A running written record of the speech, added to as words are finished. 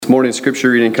morning's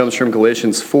scripture reading comes from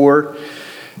Galatians 4,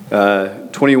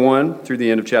 21 through the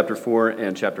end of chapter 4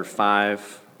 and chapter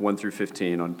 5, 1 through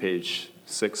 15 on page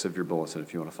 6 of your bulletin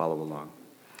if you want to follow along.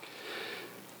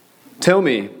 Tell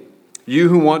me, you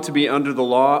who want to be under the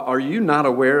law, are you not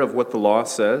aware of what the law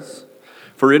says?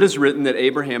 For it is written that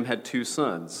Abraham had two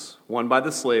sons, one by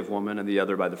the slave woman and the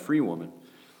other by the free woman.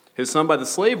 His son by the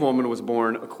slave woman was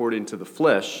born according to the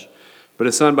flesh, but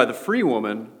his son by the free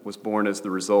woman was born as the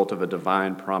result of a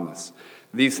divine promise.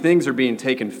 These things are being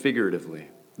taken figuratively.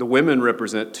 The women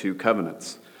represent two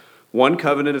covenants. One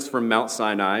covenant is from Mount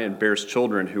Sinai and bears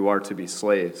children who are to be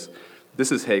slaves.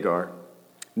 This is Hagar.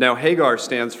 Now Hagar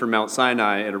stands for Mount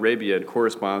Sinai in Arabia and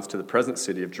corresponds to the present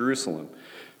city of Jerusalem,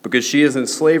 because she is in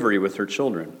slavery with her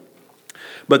children.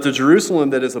 But the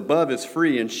Jerusalem that is above is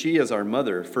free, and she is our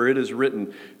mother, for it is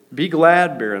written, "Be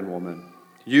glad, barren woman.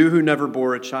 You who never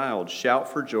bore a child, shout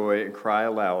for joy and cry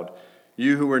aloud.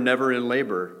 You who were never in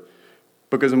labor,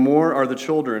 because more are the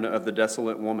children of the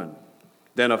desolate woman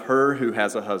than of her who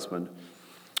has a husband.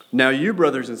 Now you,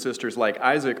 brothers and sisters, like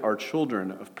Isaac, are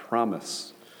children of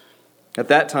promise." At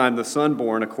that time, the son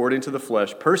born according to the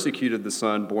flesh persecuted the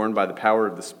son born by the power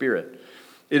of the Spirit.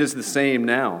 It is the same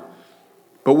now.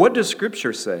 But what does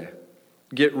Scripture say?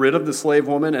 Get rid of the slave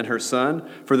woman and her son,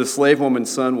 for the slave woman's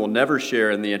son will never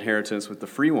share in the inheritance with the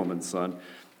free woman's son.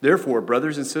 Therefore,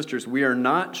 brothers and sisters, we are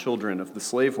not children of the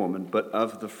slave woman, but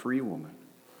of the free woman.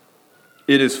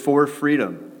 It is for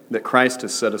freedom that Christ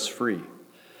has set us free.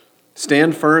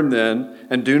 Stand firm then,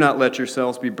 and do not let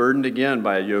yourselves be burdened again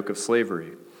by a yoke of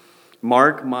slavery.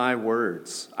 Mark my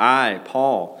words. I,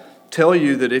 Paul, tell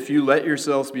you that if you let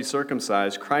yourselves be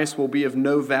circumcised, Christ will be of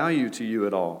no value to you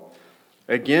at all.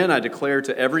 Again, I declare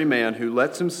to every man who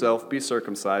lets himself be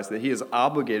circumcised that he is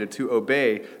obligated to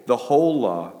obey the whole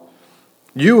law.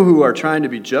 You who are trying to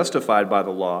be justified by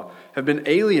the law have been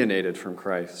alienated from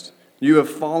Christ. You have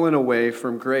fallen away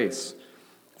from grace.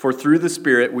 For through the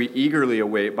Spirit we eagerly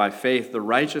await by faith the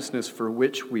righteousness for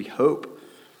which we hope.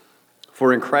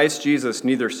 For in Christ Jesus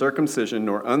neither circumcision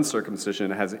nor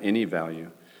uncircumcision has any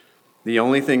value. The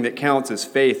only thing that counts is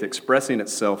faith expressing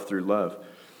itself through love.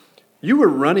 You were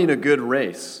running a good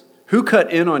race. Who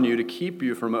cut in on you to keep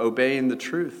you from obeying the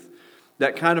truth?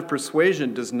 That kind of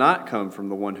persuasion does not come from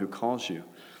the one who calls you.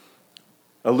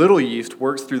 A little yeast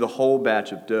works through the whole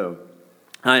batch of dough.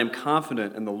 I am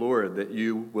confident in the Lord that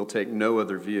you will take no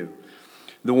other view.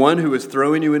 The one who is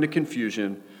throwing you into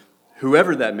confusion,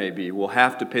 whoever that may be, will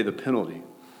have to pay the penalty.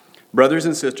 Brothers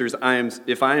and sisters,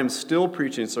 if I am still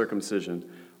preaching circumcision,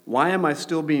 why am I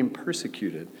still being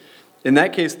persecuted? In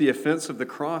that case, the offense of the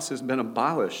cross has been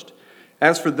abolished.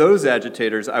 As for those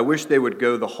agitators, I wish they would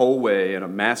go the whole way and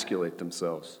emasculate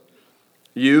themselves.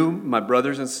 You, my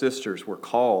brothers and sisters, were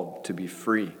called to be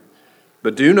free.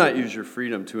 But do not use your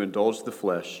freedom to indulge the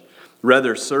flesh.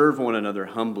 Rather, serve one another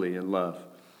humbly in love.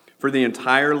 For the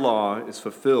entire law is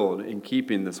fulfilled in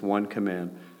keeping this one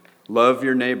command: love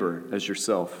your neighbor as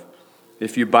yourself.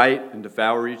 If you bite and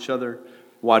devour each other,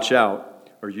 watch out,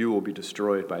 or you will be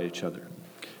destroyed by each other.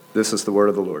 This is the word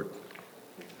of the Lord.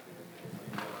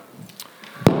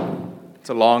 It's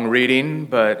a long reading,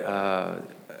 but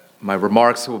my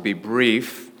remarks will be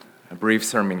brief. A brief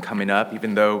sermon coming up,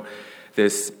 even though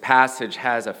this passage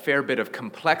has a fair bit of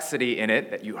complexity in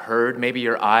it that you heard. Maybe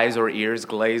your eyes or ears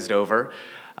glazed over.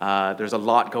 There's a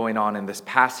lot going on in this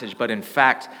passage, but in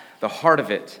fact, the heart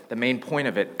of it, the main point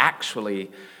of it,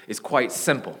 actually is quite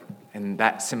simple. And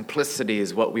that simplicity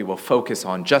is what we will focus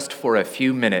on just for a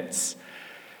few minutes.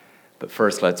 But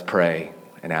first, let's pray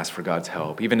and ask for God's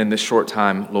help. Even in this short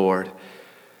time, Lord,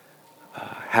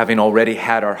 having already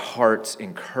had our hearts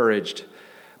encouraged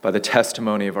by the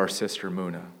testimony of our sister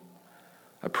Muna,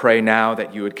 I pray now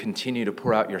that you would continue to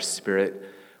pour out your Spirit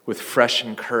with fresh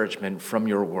encouragement from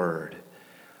your word.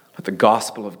 Let the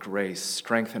gospel of grace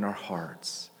strengthen our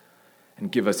hearts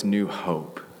and give us new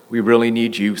hope. We really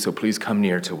need you, so please come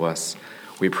near to us.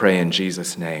 We pray in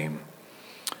Jesus' name.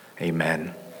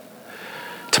 Amen.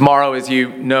 Tomorrow, as you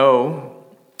know,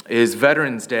 is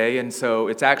Veterans Day, and so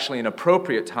it's actually an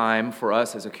appropriate time for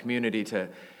us as a community to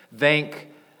thank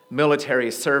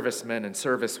military servicemen and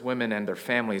servicewomen and their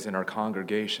families in our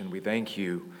congregation. We thank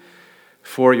you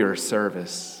for your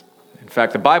service. In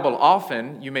fact, the Bible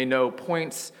often, you may know,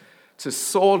 points to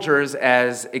soldiers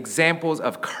as examples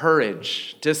of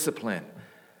courage, discipline,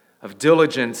 of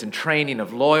diligence and training,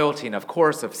 of loyalty, and of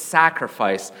course of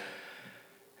sacrifice.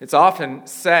 It's often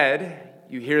said,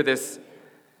 you hear this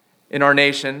in our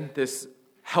nation, this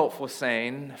helpful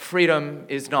saying, freedom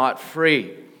is not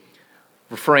free,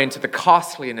 referring to the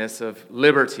costliness of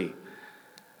liberty.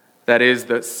 That is,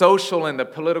 the social and the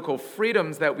political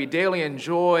freedoms that we daily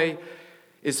enjoy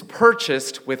is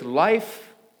purchased with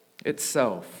life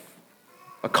itself,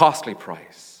 a costly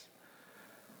price.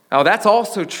 Now, that's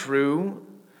also true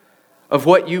of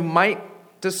what you might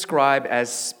describe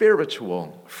as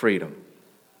spiritual freedom.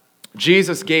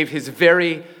 Jesus gave his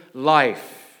very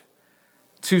life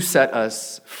to set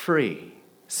us free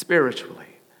spiritually.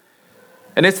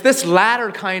 And it's this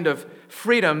latter kind of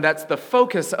freedom that's the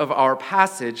focus of our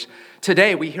passage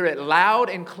today. We hear it loud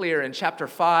and clear in chapter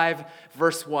 5,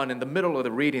 verse 1, in the middle of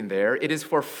the reading there. It is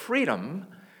for freedom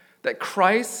that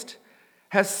Christ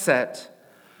has set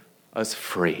us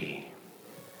free.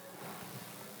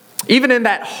 Even in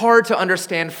that hard to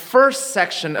understand first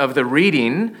section of the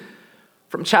reading,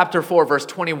 from chapter 4, verse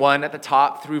 21 at the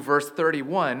top through verse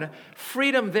 31,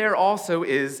 freedom there also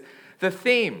is the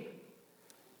theme.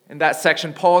 In that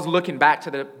section, Paul's looking back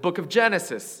to the book of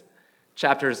Genesis,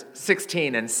 chapters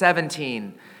 16 and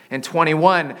 17 and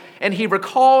 21, and he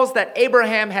recalls that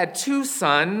Abraham had two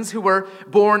sons who were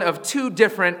born of two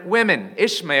different women.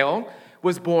 Ishmael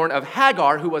was born of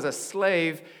Hagar, who was a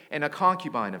slave and a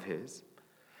concubine of his.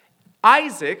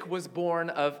 Isaac was born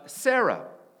of Sarah.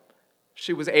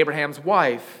 She was Abraham's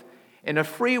wife and a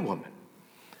free woman.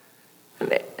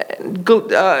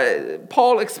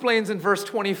 Paul explains in verse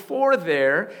 24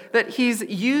 there that he's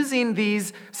using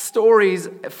these stories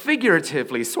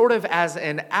figuratively, sort of as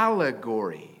an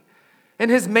allegory.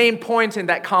 And his main point in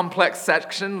that complex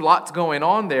section, lots going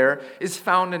on there, is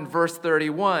found in verse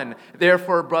 31.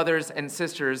 Therefore, brothers and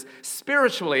sisters,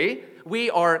 spiritually,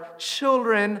 we are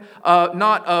children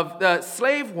not of the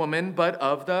slave woman, but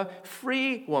of the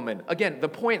free woman. Again, the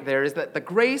point there is that the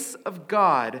grace of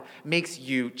God makes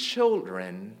you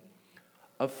children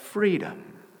of freedom.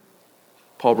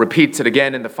 Paul repeats it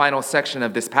again in the final section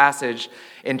of this passage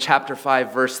in chapter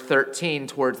 5, verse 13,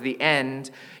 towards the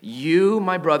end. You,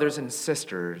 my brothers and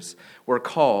sisters, were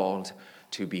called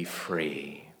to be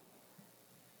free.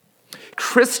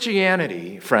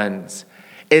 Christianity, friends,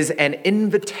 is an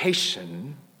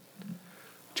invitation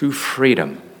to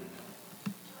freedom.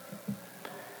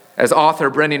 As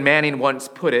author Brennan Manning once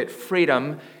put it,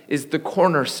 freedom is the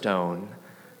cornerstone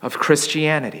of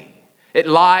Christianity. It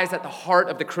lies at the heart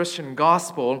of the Christian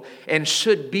gospel and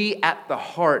should be at the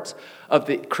heart of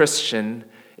the Christian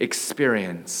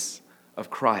experience of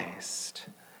Christ.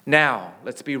 Now,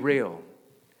 let's be real.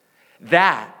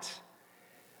 That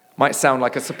might sound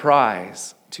like a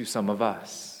surprise to some of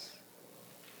us.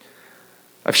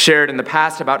 I've shared in the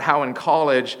past about how in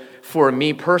college, for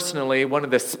me personally, one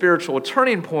of the spiritual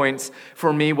turning points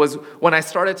for me was when I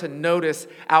started to notice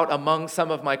out among some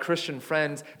of my Christian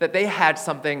friends that they had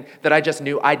something that I just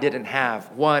knew I didn't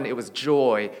have. One, it was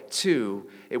joy. Two,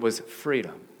 it was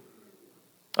freedom.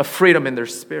 A freedom in their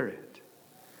spirit.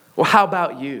 Well, how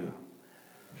about you?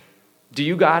 Do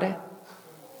you got it?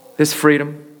 This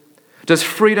freedom? Does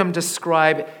freedom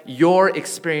describe your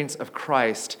experience of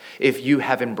Christ if you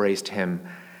have embraced him?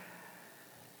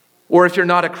 Or if you're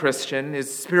not a Christian,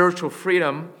 is spiritual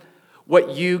freedom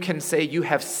what you can say you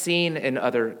have seen in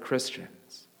other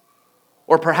Christians?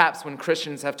 Or perhaps when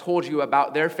Christians have told you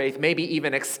about their faith, maybe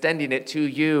even extending it to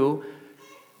you,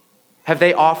 have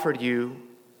they offered you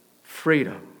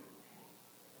freedom?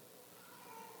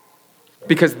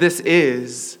 Because this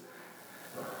is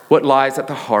what lies at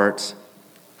the heart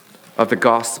of the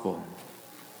gospel.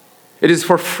 It is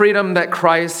for freedom that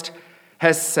Christ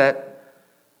has set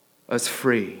us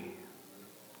free.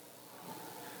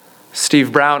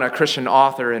 Steve Brown, a Christian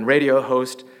author and radio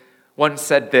host, once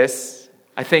said this,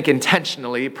 I think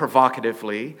intentionally,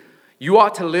 provocatively: you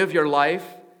ought to live your life,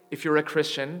 if you're a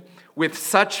Christian, with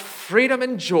such freedom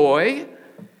and joy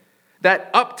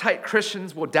that uptight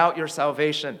Christians will doubt your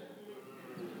salvation.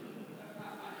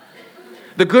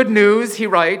 The good news, he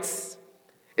writes,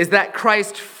 is that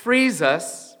Christ frees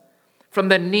us from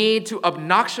the need to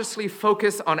obnoxiously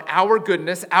focus on our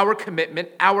goodness, our commitment,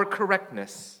 our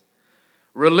correctness.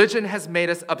 Religion has made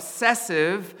us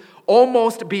obsessive,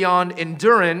 almost beyond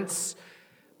endurance,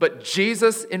 but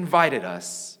Jesus invited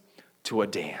us to a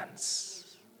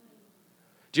dance.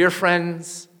 Dear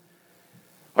friends,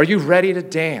 are you ready to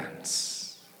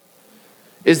dance?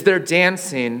 Is there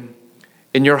dancing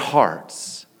in your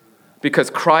hearts? Because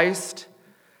Christ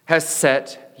has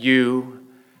set you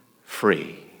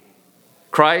free.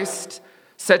 Christ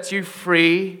sets you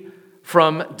free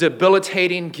from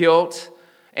debilitating guilt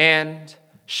and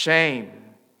shame.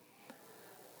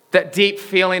 That deep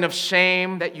feeling of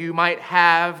shame that you might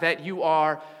have, that you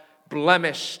are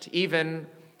blemished, even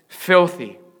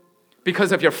filthy,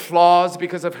 because of your flaws,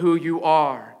 because of who you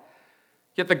are.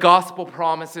 Yet the gospel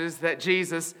promises that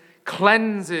Jesus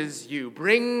cleanses you,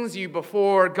 brings you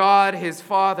before God his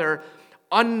Father,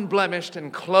 unblemished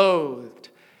and clothed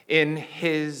in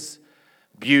his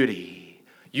beauty.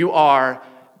 You are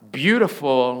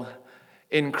beautiful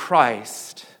in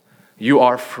Christ. You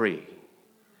are free.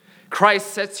 Christ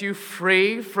sets you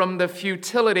free from the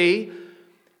futility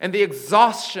and the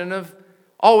exhaustion of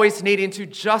always needing to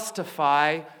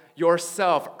justify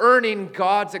yourself, earning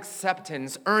God's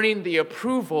acceptance, earning the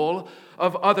approval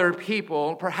of other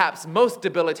people, perhaps most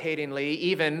debilitatingly,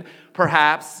 even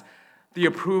perhaps the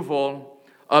approval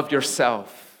of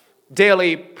yourself.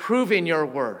 Daily proving your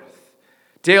worth,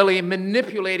 daily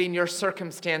manipulating your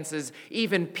circumstances,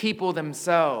 even people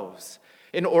themselves,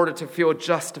 in order to feel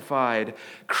justified.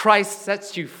 Christ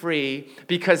sets you free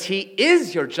because he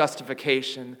is your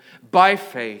justification by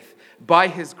faith, by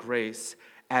his grace,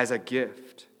 as a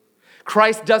gift.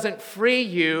 Christ doesn't free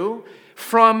you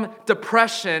from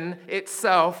depression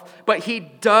itself, but he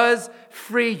does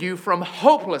free you from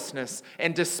hopelessness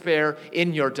and despair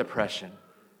in your depression.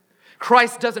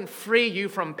 Christ doesn't free you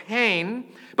from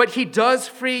pain, but he does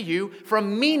free you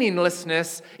from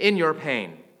meaninglessness in your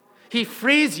pain. He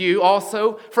frees you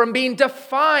also from being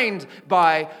defined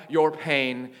by your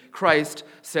pain. Christ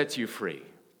sets you free.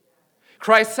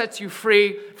 Christ sets you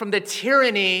free from the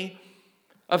tyranny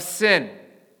of sin.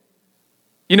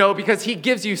 You know, because he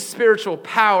gives you spiritual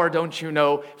power, don't you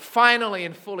know, finally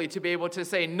and fully to be able to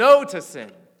say no to sin,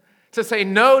 to say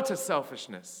no to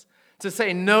selfishness, to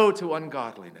say no to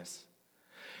ungodliness.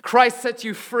 Christ sets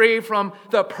you free from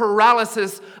the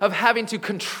paralysis of having to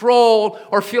control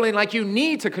or feeling like you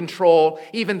need to control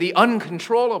even the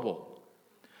uncontrollable.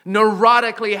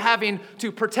 Neurotically having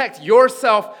to protect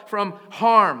yourself from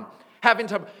harm. Having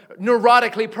to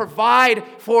neurotically provide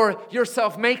for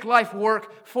yourself, make life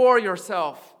work for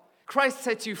yourself. Christ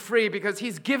sets you free because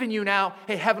he's given you now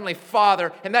a heavenly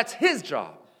Father, and that's his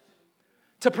job.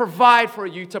 To provide for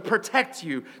you, to protect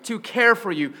you, to care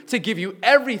for you, to give you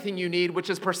everything you need, which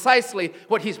is precisely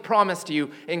what he's promised to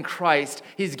you in Christ.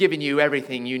 He's given you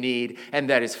everything you need, and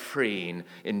that is freeing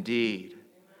indeed.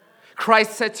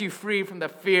 Christ sets you free from the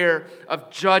fear of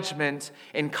judgment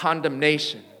and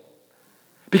condemnation.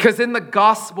 Because in the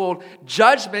gospel,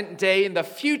 judgment day in the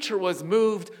future was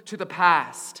moved to the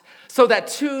past. So that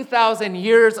 2,000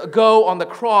 years ago on the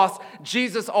cross,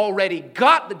 Jesus already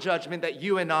got the judgment that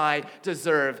you and I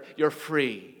deserve. You're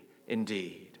free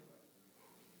indeed.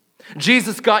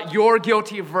 Jesus got your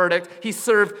guilty verdict. He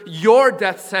served your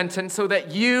death sentence so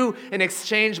that you, in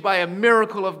exchange by a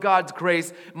miracle of God's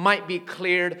grace, might be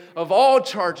cleared of all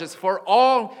charges for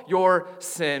all your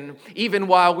sin, even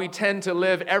while we tend to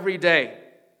live every day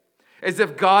as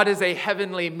if God is a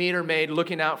heavenly meter maid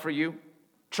looking out for you,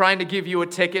 trying to give you a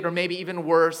ticket, or maybe even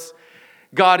worse,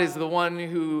 God is the one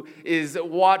who is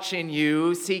watching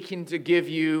you, seeking to give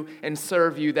you and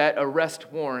serve you that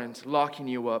arrest warrant, locking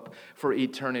you up for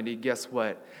eternity. Guess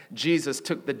what? Jesus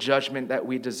took the judgment that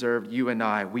we deserved. You and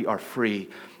I, we are free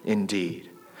indeed.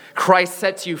 Christ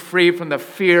sets you free from the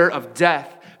fear of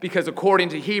death. Because according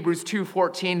to Hebrews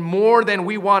 2:14, more than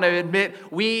we want to admit,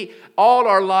 we all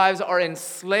our lives are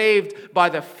enslaved by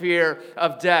the fear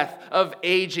of death, of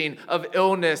aging, of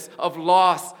illness, of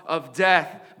loss, of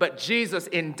death. But Jesus,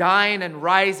 in dying and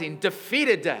rising,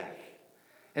 defeated death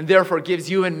and therefore gives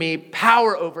you and me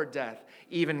power over death,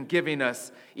 even giving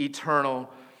us eternal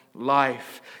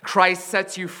life. Christ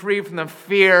sets you free from the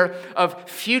fear of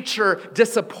future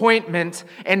disappointment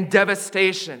and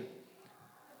devastation.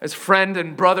 As friend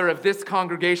and brother of this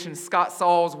congregation, Scott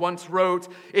Sauls, once wrote,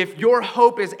 if your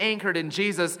hope is anchored in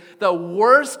Jesus, the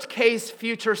worst case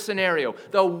future scenario,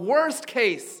 the worst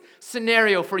case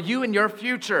scenario for you and your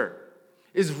future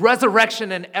is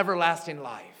resurrection and everlasting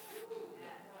life.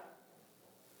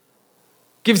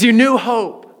 Gives you new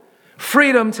hope,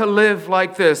 freedom to live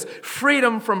like this,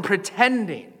 freedom from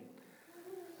pretending.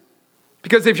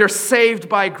 Because if you're saved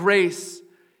by grace,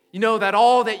 you know that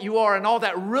all that you are and all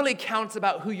that really counts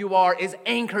about who you are is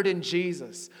anchored in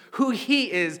Jesus, who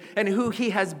he is and who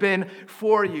he has been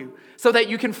for you, so that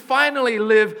you can finally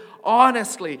live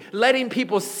honestly, letting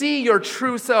people see your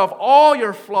true self, all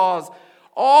your flaws,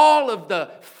 all of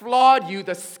the flawed you,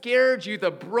 the scared you,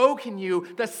 the broken you,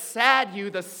 the sad you,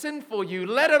 the sinful you.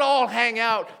 Let it all hang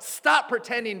out. Stop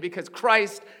pretending because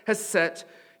Christ has set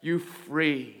you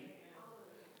free.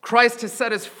 Christ has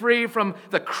set us free from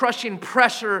the crushing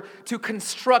pressure to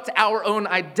construct our own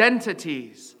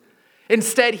identities.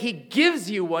 Instead, he gives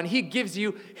you one. He gives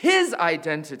you his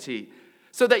identity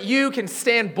so that you can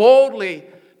stand boldly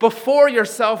before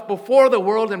yourself, before the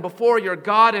world, and before your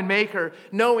God and Maker,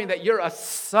 knowing that you're a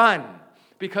son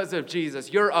because of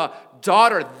Jesus. You're a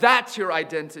daughter. That's your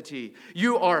identity.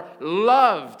 You are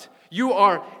loved. You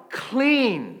are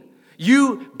clean.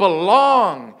 You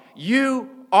belong. You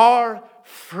are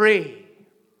free.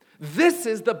 This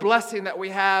is the blessing that we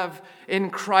have in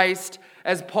Christ.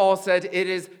 As Paul said, it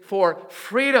is for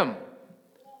freedom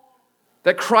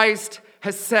that Christ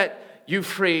has set you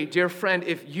free. Dear friend,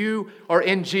 if you are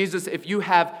in Jesus, if you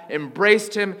have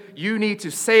embraced him, you need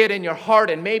to say it in your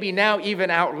heart and maybe now even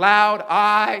out loud,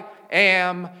 I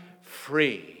am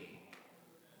free.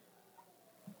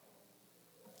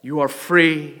 You are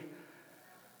free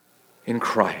in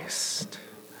Christ.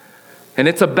 And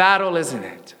it's a battle, isn't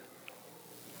it?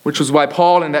 Which was why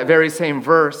Paul, in that very same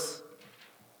verse,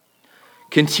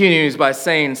 continues by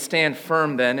saying, stand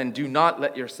firm then, and do not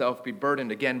let yourself be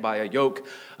burdened again by a yoke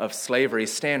of slavery.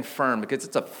 Stand firm, because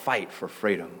it's a fight for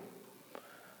freedom.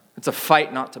 It's a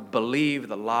fight not to believe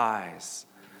the lies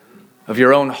of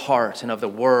your own heart and of the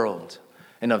world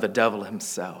and of the devil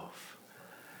himself.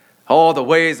 All the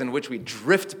ways in which we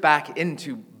drift back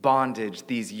into bondage,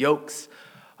 these yokes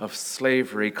of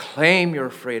slavery. Claim your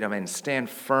freedom and stand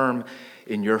firm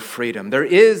in your freedom. There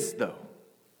is, though,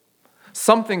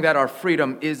 something that our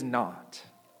freedom is not.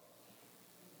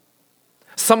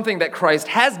 Something that Christ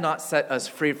has not set us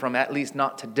free from, at least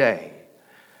not today.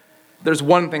 There's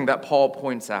one thing that Paul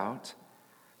points out,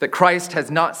 that Christ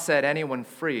has not set anyone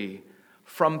free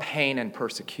from pain and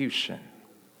persecution.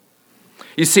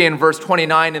 You see in verse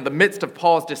 29, in the midst of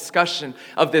Paul's discussion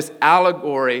of this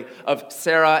allegory of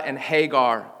Sarah and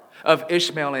Hagar, of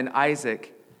Ishmael and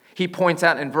Isaac, he points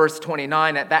out in verse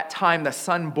 29, at that time the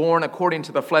son born according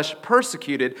to the flesh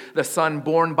persecuted the son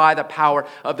born by the power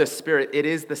of the Spirit. It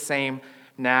is the same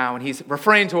now. And he's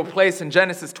referring to a place in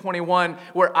Genesis 21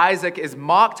 where Isaac is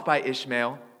mocked by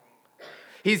Ishmael.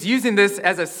 He's using this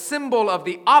as a symbol of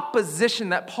the opposition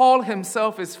that Paul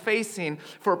himself is facing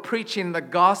for preaching the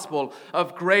gospel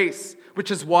of grace,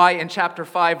 which is why in chapter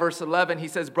 5, verse 11, he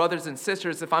says, brothers and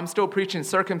sisters, if I'm still preaching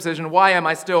circumcision, why am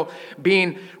I still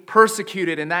being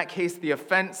persecuted? In that case, the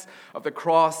offense of the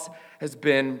cross has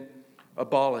been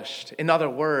abolished. In other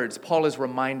words, Paul is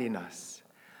reminding us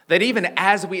that even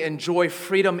as we enjoy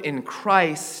freedom in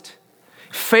Christ,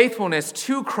 faithfulness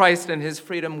to Christ and his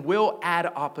freedom will add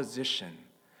opposition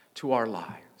to our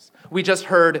lives. We just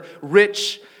heard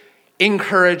rich,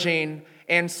 encouraging,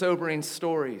 and sobering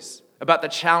stories about the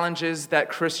challenges that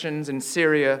Christians in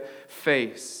Syria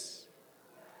face.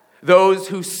 Those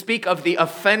who speak of the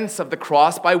offense of the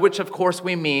cross, by which of course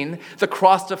we mean the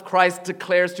cross of Christ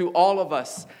declares to all of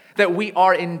us that we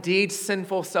are indeed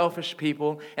sinful, selfish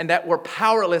people, and that we're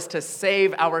powerless to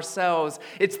save ourselves.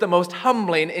 It's the most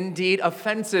humbling, indeed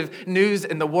offensive news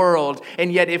in the world.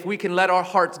 And yet if we can let our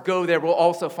hearts go there, we'll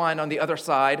also find on the other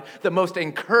side the most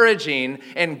encouraging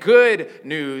and good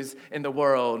news in the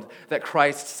world, that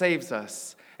Christ saves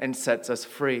us and sets us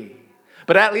free.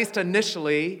 But at least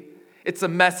initially, it's a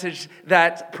message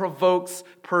that provokes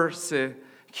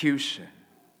persecution.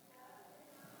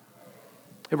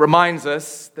 It reminds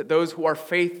us that those who are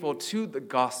faithful to the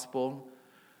gospel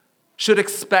should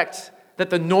expect that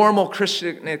the normal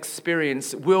Christian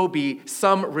experience will be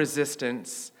some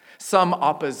resistance, some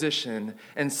opposition,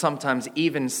 and sometimes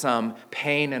even some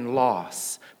pain and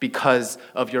loss because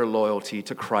of your loyalty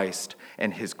to Christ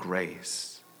and his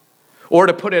grace. Or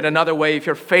to put it another way, if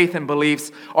your faith and beliefs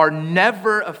are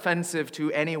never offensive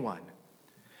to anyone,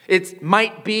 it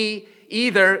might be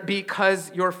either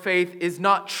because your faith is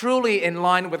not truly in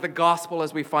line with the gospel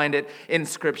as we find it in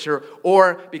Scripture,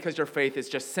 or because your faith is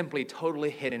just simply totally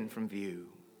hidden from view.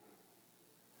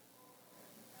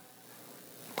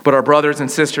 But our brothers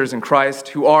and sisters in Christ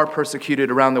who are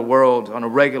persecuted around the world on a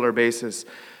regular basis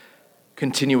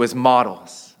continue as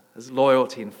models, as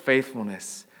loyalty and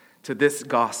faithfulness to this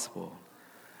gospel,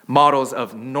 models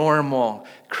of normal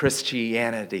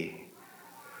Christianity,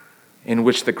 in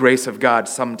which the grace of God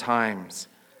sometimes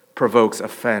provokes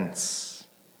offense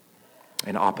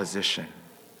and opposition.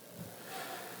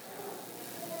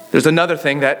 There's another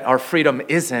thing that our freedom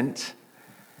isn't,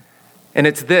 and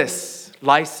it's this: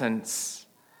 license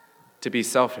to be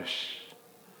selfish.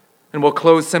 And we'll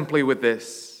close simply with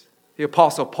this. The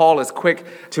Apostle Paul is quick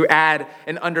to add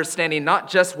an understanding, not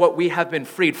just what we have been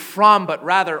freed from, but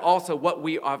rather also what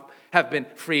we have been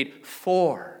freed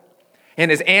for. And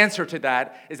his answer to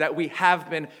that is that we have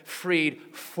been freed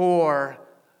for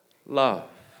love.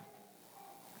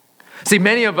 See,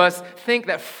 many of us think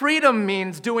that freedom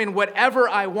means doing whatever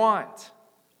I want,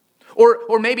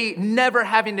 or maybe never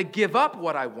having to give up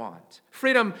what I want.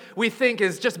 Freedom, we think,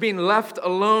 is just being left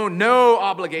alone, no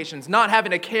obligations, not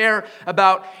having to care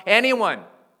about anyone,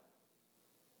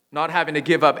 not having to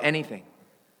give up anything.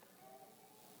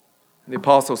 The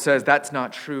apostle says that's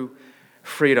not true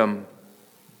freedom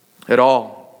at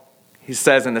all. He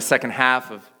says in the second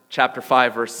half of chapter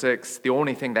 5, verse 6, the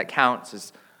only thing that counts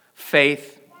is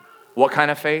faith What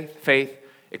kind of faith? Faith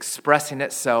expressing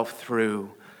itself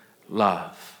through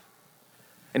love.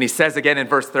 And he says again in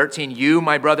verse 13, you,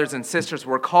 my brothers and sisters,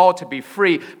 were called to be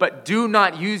free, but do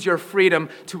not use your freedom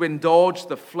to indulge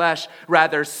the flesh.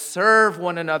 Rather, serve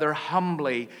one another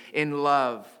humbly in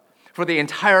love. For the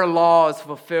entire law is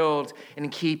fulfilled in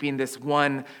keeping this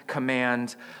one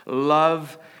command: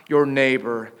 love your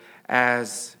neighbor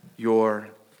as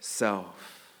yourself.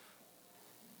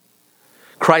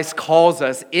 Christ calls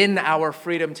us in our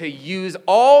freedom to use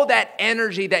all that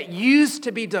energy that used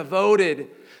to be devoted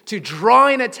to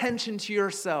drawing attention to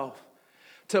yourself,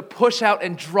 to push out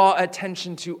and draw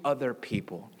attention to other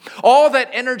people. All that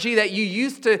energy that you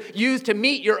used to use to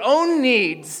meet your own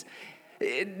needs,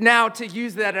 now to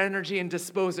use that energy and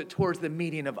dispose it towards the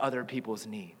meeting of other people's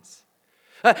needs.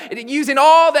 Using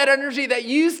all that energy that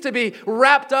used to be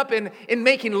wrapped up in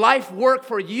making life work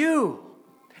for you,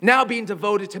 now being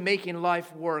devoted to making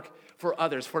life work for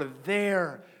others, for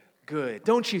their good.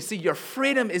 Don't you see? Your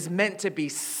freedom is meant to be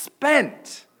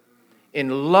spent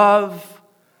in love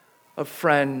of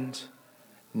friend,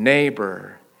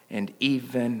 neighbor, and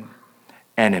even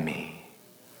enemy.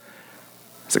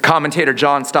 As a commentator,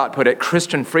 John Stott, put it,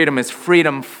 Christian freedom is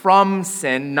freedom from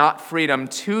sin, not freedom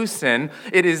to sin.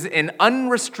 It is an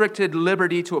unrestricted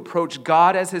liberty to approach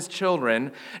God as his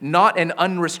children, not an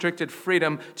unrestricted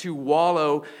freedom to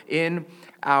wallow in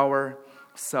our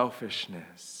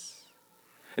selfishness.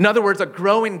 In other words, a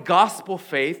growing gospel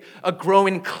faith, a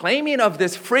growing claiming of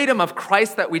this freedom of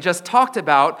Christ that we just talked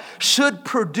about, should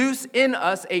produce in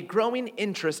us a growing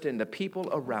interest in the people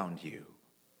around you.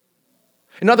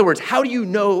 In other words, how do you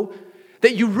know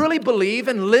that you really believe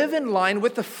and live in line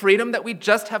with the freedom that we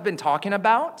just have been talking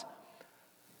about?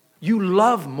 You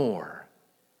love more.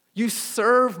 You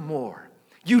serve more.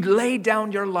 You lay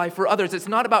down your life for others. It's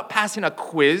not about passing a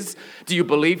quiz. Do you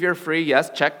believe you're free? Yes,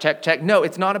 check, check, check. No,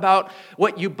 it's not about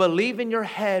what you believe in your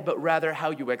head, but rather how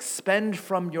you expend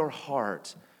from your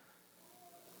heart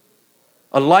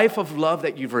a life of love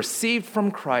that you've received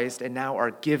from Christ and now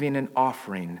are giving and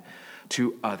offering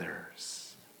to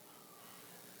others.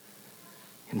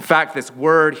 In fact, this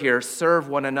word here, serve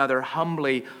one another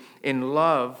humbly in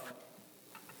love,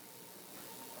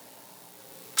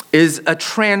 is a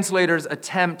translator's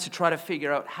attempt to try to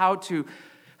figure out how to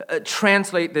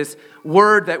translate this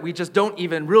word that we just don't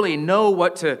even really know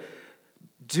what to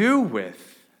do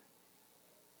with.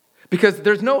 Because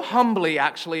there's no humbly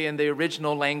actually in the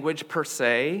original language per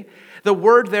se. The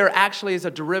word there actually is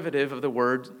a derivative of the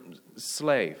word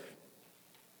slave.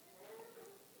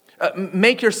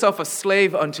 Make yourself a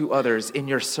slave unto others in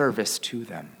your service to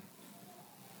them.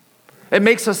 It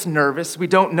makes us nervous. We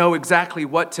don't know exactly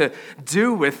what to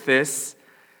do with this.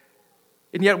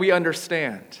 And yet we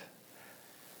understand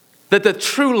that the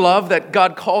true love that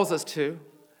God calls us to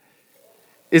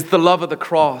is the love of the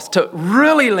cross. To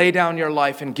really lay down your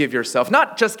life and give yourself.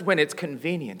 Not just when it's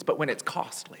convenient, but when it's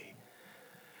costly.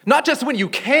 Not just when you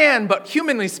can, but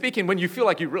humanly speaking, when you feel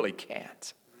like you really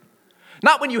can't.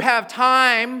 Not when you have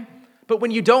time, but when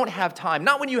you don't have time.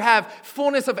 Not when you have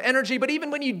fullness of energy, but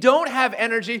even when you don't have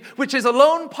energy, which is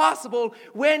alone possible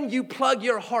when you plug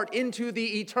your heart into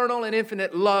the eternal and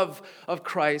infinite love of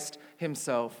Christ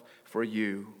himself for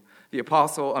you.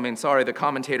 The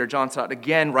commentator John Stott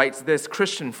again writes this: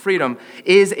 Christian freedom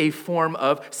is a form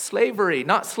of slavery.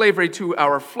 Not slavery to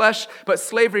our flesh, but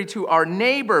slavery to our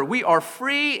neighbor. We are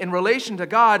free in relation to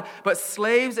God, but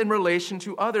slaves in relation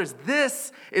to others.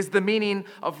 This is the meaning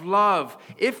of love.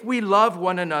 If we love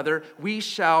one another, we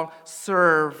shall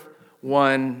serve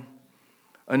one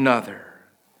another.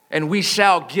 And we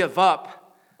shall give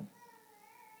up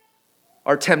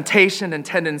our temptation and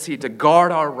tendency to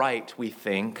guard our right, we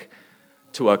think,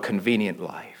 to a convenient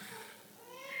life,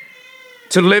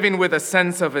 to living with a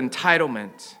sense of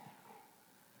entitlement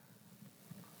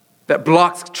that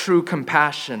blocks true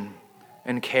compassion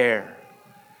and care,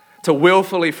 to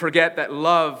willfully forget that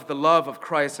love, the love of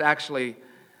Christ, actually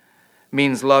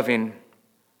means loving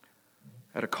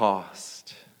at a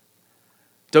cost.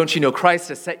 Don't you know Christ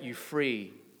has set you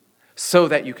free so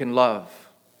that you can love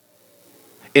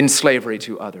in slavery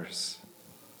to others?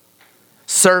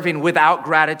 Serving without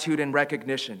gratitude and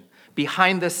recognition,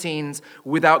 behind the scenes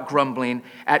without grumbling,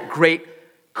 at great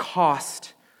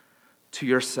cost to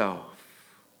yourself.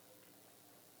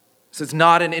 This is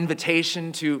not an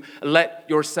invitation to let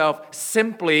yourself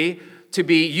simply to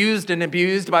be used and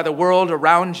abused by the world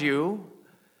around you.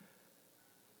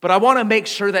 But I want to make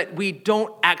sure that we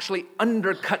don't actually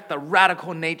undercut the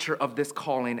radical nature of this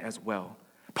calling as well.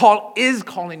 Paul is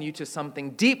calling you to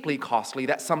something deeply costly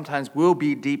that sometimes will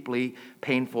be deeply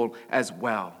painful as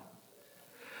well.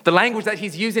 The language that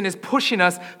he's using is pushing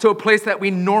us to a place that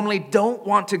we normally don't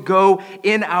want to go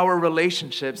in our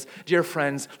relationships. Dear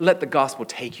friends, let the gospel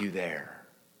take you there.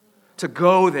 To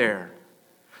go there.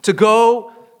 To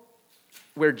go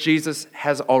where Jesus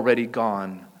has already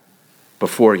gone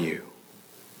before you.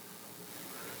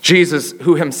 Jesus,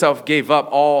 who himself gave up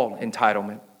all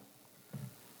entitlement,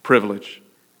 privilege.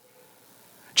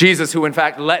 Jesus, who in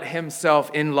fact let himself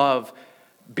in love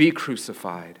be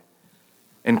crucified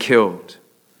and killed.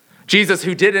 Jesus,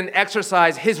 who didn't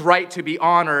exercise his right to be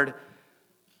honored,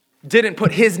 didn't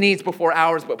put his needs before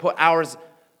ours, but put ours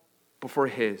before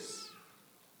his.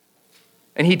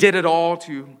 And he did it all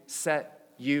to set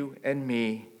you and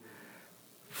me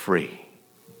free.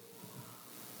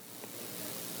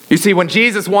 You see, when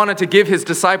Jesus wanted to give his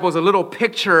disciples a little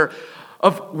picture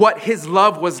of what his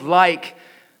love was like,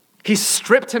 he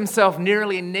stripped himself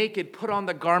nearly naked, put on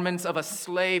the garments of a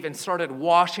slave, and started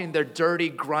washing their dirty,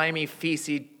 grimy,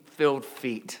 feces-filled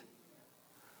feet.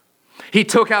 He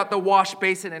took out the wash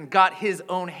basin and got his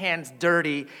own hands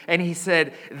dirty, and he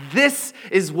said, "This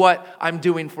is what I'm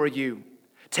doing for you."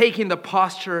 Taking the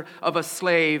posture of a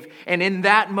slave, and in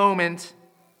that moment,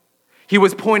 he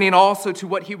was pointing also to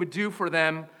what he would do for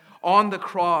them on the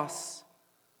cross.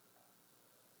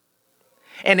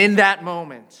 And in that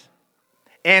moment,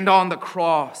 and on the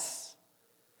cross,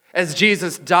 as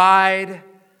Jesus died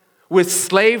with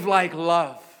slave-like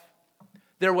love,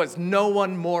 there was no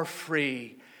one more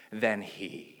free than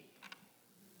he.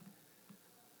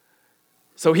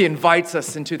 So he invites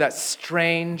us into that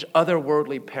strange,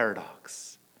 otherworldly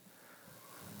paradox.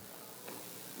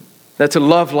 That to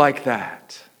love like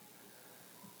that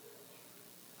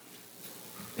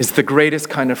is the greatest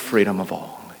kind of freedom of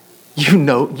all. You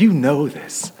know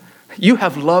this. You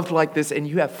have loved like this and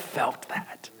you have felt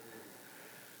that.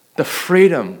 The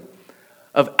freedom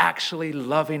of actually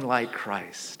loving like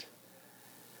Christ.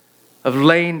 Of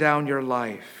laying down your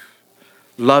life,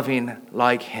 loving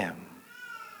like him.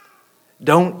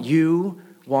 Don't you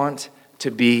want to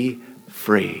be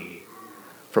free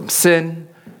from sin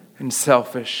and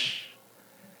selfish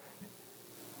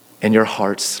and your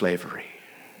heart's slavery?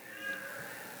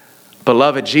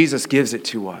 Beloved, Jesus gives it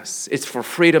to us. It's for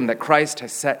freedom that Christ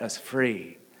has set us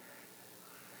free.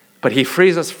 But he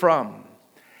frees us from,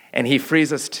 and he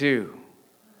frees us to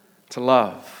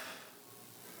love.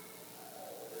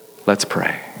 Let's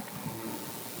pray.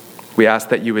 We ask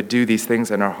that you would do these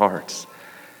things in our hearts,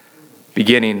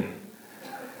 beginning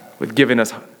with giving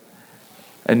us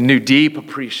a new deep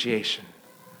appreciation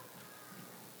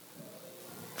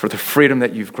for the freedom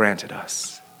that you've granted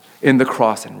us in the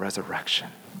cross and resurrection.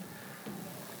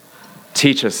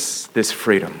 Teach us this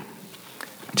freedom.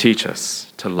 Teach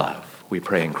us to love. We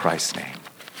pray in Christ's name.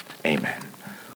 Amen.